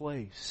be a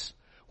place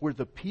where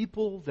the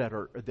people that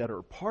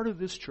are part of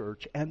this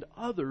church and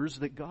others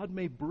that God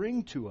may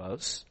bring to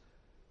us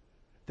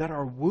that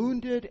are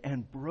wounded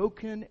and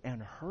broken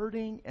and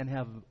hurting and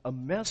have a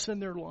mess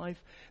in their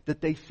life, that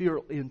they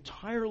feel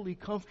entirely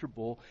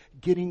comfortable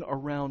getting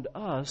around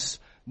us,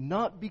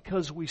 not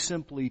because we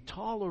simply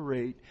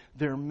tolerate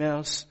their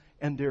mess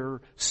and their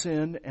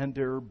sin and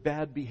their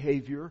bad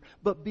behavior,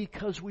 but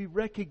because we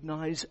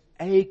recognize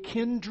a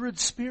kindred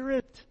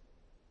spirit.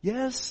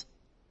 Yes?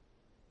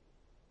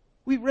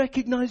 We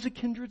recognize a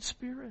kindred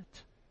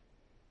spirit.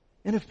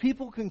 And if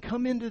people can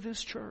come into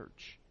this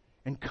church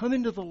and come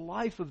into the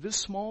life of this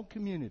small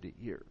community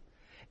here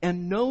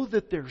and know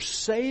that they're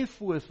safe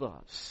with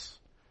us,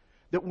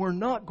 that we're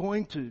not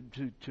going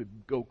to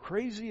go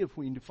crazy if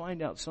we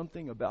find out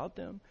something about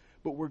them,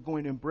 but we're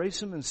going to embrace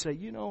them and say,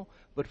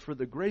 but for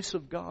the grace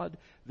of God,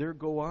 there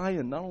go I,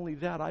 and not only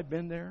that, I've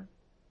been there.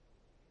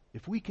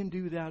 If we can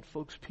do that,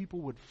 folks, people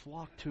would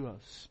flock to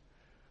us.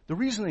 The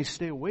reason they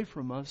stay away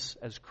from us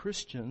as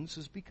Christians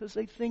is because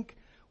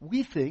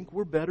we think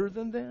we're better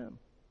than them.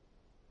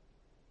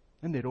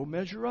 And they don't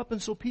measure up,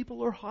 and so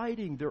people are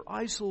hiding. They're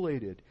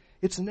isolated.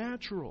 It's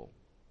natural.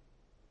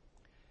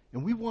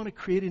 And we want to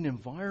create an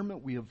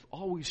environment. We have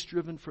always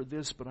striven for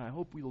this, but I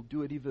hope we'll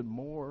do it even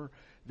more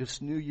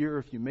this new year.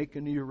 If you make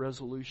a New Year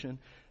resolution,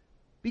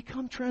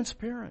 become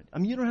transparent.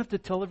 You don't have to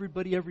tell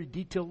everybody every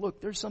detail.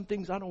 Look, there's some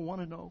things I don't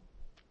want to know.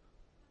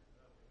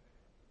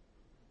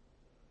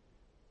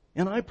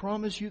 And I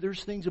promise you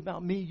there's things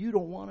about me you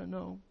don't want to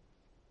know.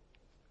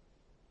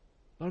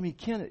 But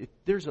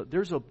there's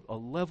a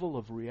level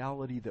of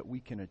reality that we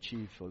can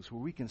achieve, folks,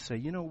 where we can say,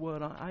 you know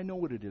what, I know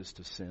what it is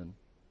to sin.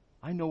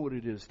 I know what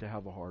it is to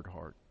have a hard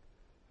heart.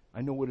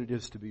 I know what it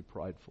is to be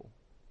prideful.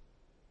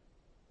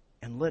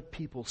 And let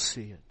people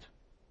see it.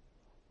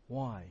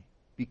 Why?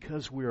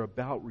 Because we're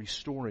about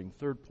restoring,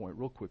 third point,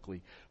 real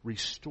quickly,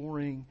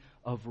 restoring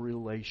of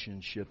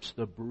relationships,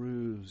 the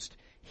bruised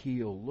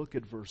heel. Look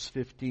at verse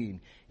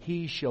 15.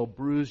 He shall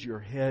bruise your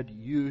head,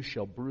 you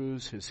shall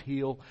bruise his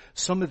heel.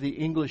 Some of the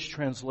English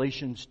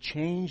translations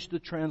change the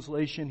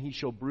translation. He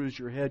shall bruise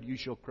your head, you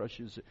shall crush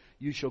his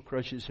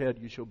head,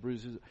 you shall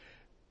bruise his.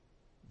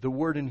 The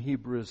word in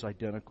Hebrew is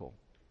identical.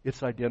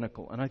 It's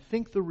identical. And I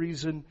think the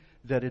reason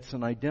that it's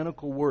an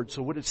identical word,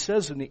 so what it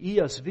says in the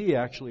ESV,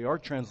 actually, our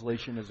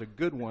translation is a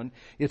good one.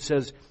 It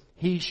says,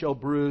 he shall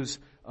bruise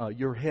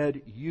your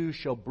head, you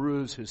shall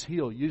bruise his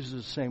heel. It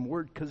uses the same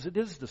word because it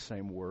is the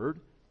same word.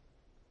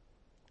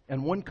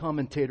 And one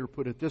commentator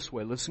put it this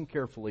way, listen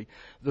carefully.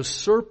 The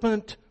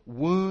serpent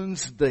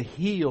wounds the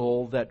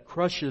heel that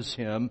crushes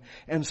him,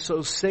 and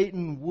so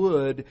Satan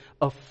would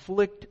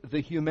afflict the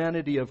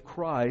humanity of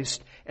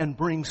Christ and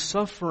bring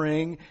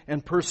suffering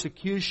and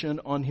persecution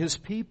on his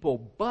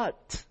people.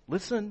 But,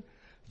 listen,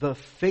 the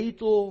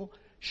fatal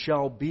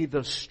shall be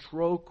the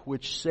stroke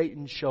which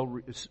Satan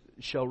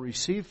shall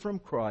receive from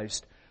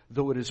Christ,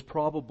 though it is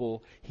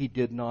probable he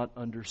did not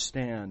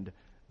understand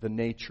the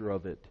nature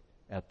of it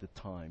at the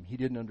time. He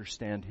didn't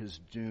understand his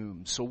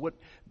doom. So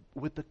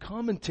what the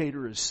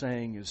commentator is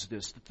saying is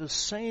this, that the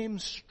same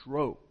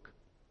stroke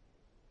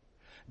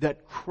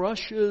that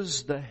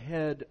crushes the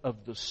head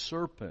of the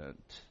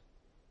serpent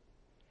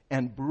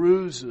and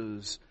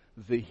bruises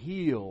the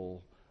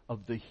heel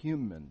of the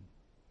human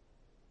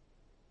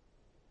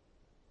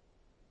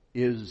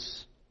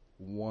is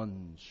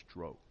one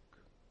stroke.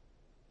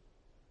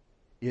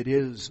 It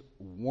is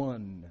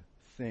one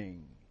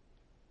thing.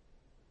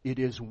 It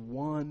is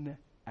one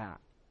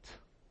act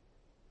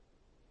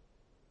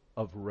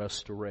of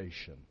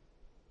restoration.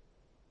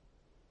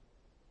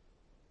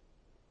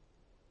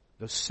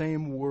 The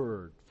same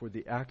word for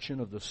the action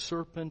of the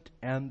serpent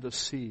and the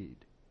seed.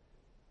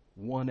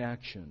 One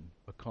action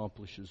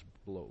accomplishes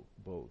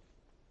both.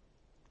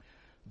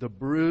 The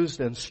bruised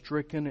and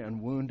stricken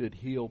and wounded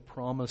heel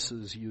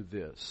promises you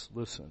this.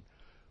 Listen,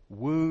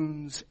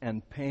 wounds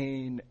and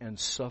pain and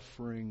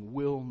suffering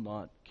will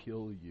not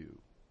kill you.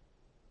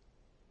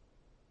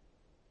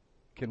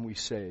 Can we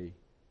say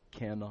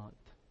cannot?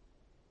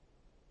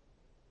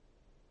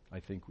 I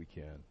think we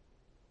can.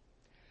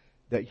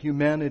 That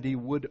humanity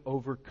would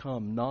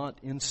overcome, not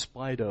in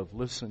spite of.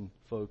 Listen,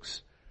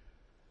 folks,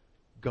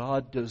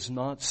 God does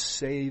not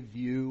save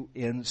you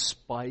in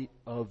spite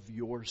of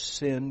your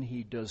sin.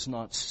 He does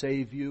not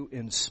save you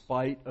in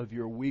spite of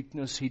your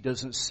weakness. He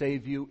doesn't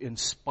save you in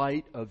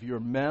spite of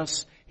your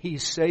mess. He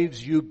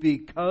saves you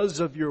because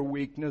of your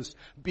weakness,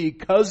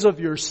 because of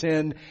your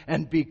sin,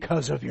 and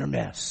because of your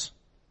mess.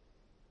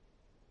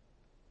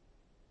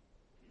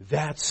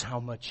 That's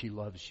how much He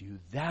loves you.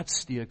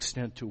 That's the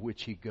extent to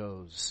which He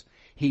goes.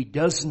 He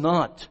does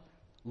not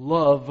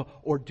love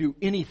or do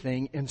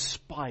anything in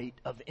spite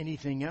of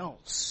anything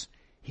else.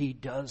 He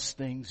does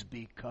things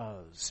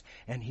because.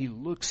 And He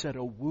looks at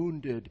a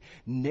wounded,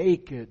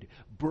 naked,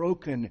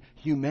 broken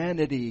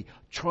humanity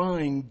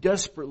trying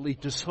desperately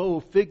to sow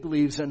fig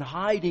leaves and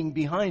hiding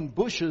behind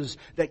bushes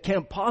that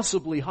can't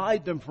possibly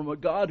hide them from a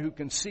God who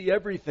can see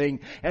everything.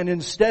 And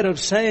instead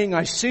of saying,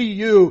 I see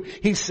you,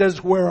 He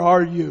says, where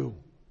are you?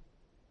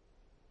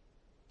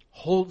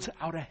 Holds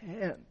out a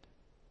hand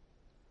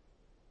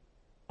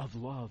of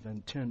love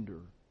and tender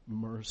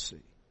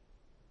mercy.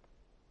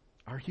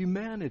 Our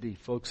humanity,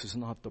 folks, is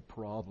not the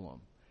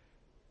problem.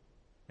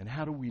 And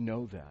how do we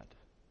know that?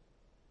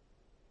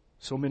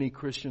 So many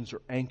Christians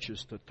are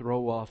anxious to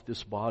throw off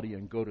this body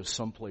and go to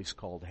someplace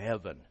called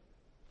heaven.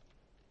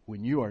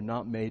 When you are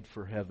not made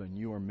for heaven,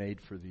 you are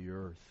made for the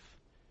earth.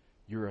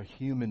 You're a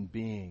human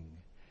being,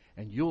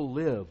 and you'll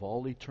live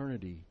all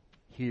eternity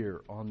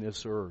here on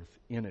this earth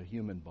in a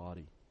human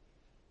body.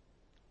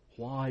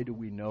 Why do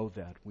we know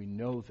that? We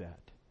know that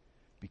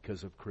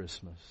because of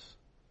Christmas.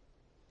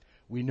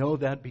 We know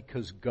that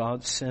because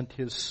God sent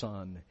His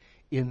Son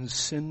in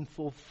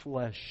sinful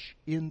flesh,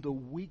 in the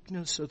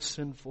weakness of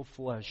sinful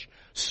flesh,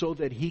 so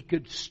that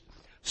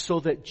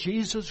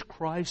Jesus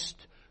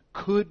Christ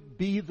could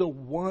be the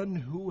one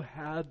who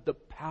had the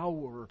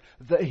power,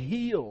 the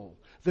heel,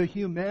 the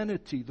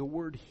humanity. The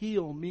word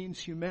heel means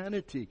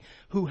humanity.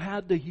 Who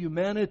had the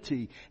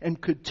humanity and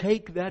could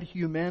take that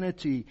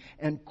humanity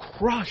and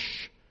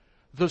crush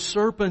the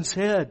serpent's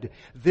head,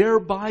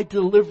 thereby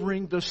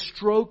delivering the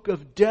stroke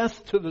of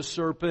death to the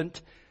serpent,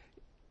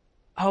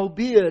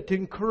 albeit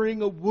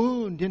incurring a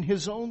wound in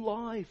His own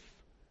life,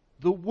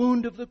 the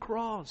wound of the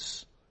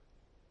cross.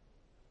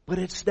 But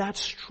it's that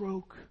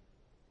stroke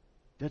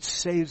that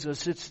saves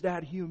us. It's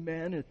that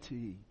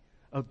humanity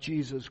of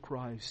Jesus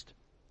Christ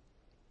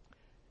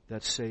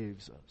that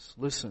saves us.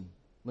 Listen,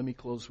 let me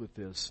close with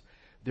this.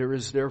 There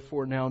is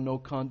therefore now no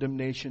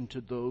condemnation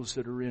to those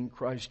that are in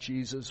Christ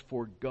Jesus,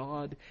 for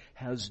God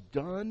has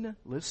done,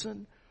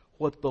 listen,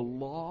 what the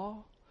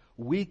law,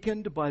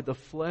 weakened by the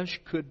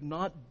flesh, could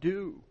not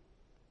do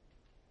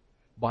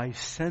by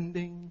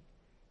sending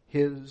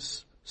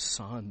His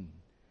Son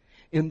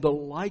in the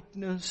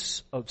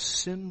likeness of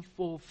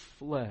sinful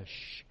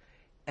flesh,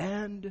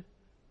 and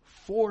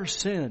for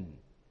sin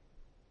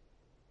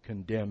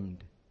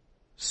condemned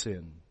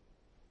sin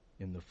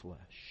in the flesh.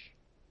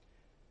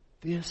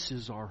 This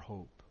is our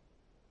hope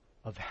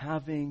of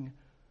having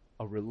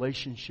a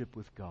relationship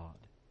with God,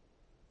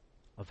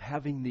 of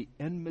having the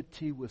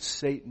enmity with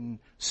Satan,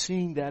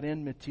 seeing that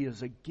enmity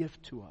as a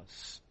gift to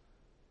us,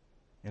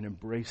 and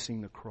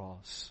embracing the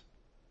cross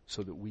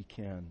so that we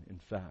can, in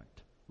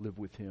fact, live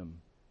with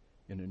Him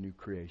in a new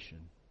creation.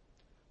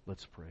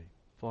 Let's pray.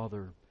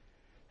 Father,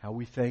 how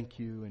we thank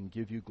you and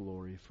give you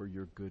glory for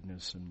your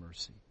goodness and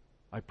mercy.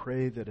 I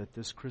pray that at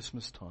this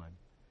Christmas time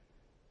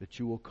that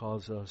you will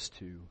cause us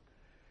to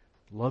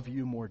love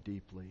you more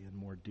deeply and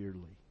more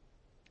dearly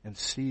and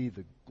see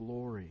the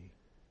glory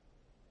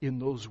in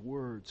those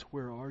words,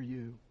 where are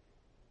you?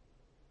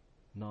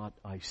 Not,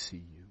 I see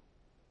you.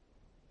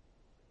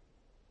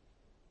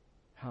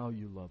 How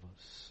you love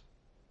us.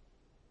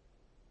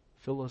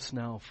 Fill us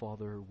now,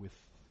 Father, with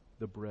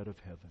the bread of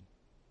heaven,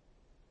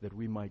 that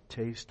we might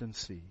taste and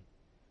see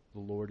the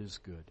Lord is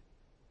good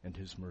and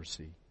his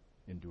mercy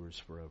endures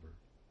forever.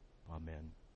 Amen.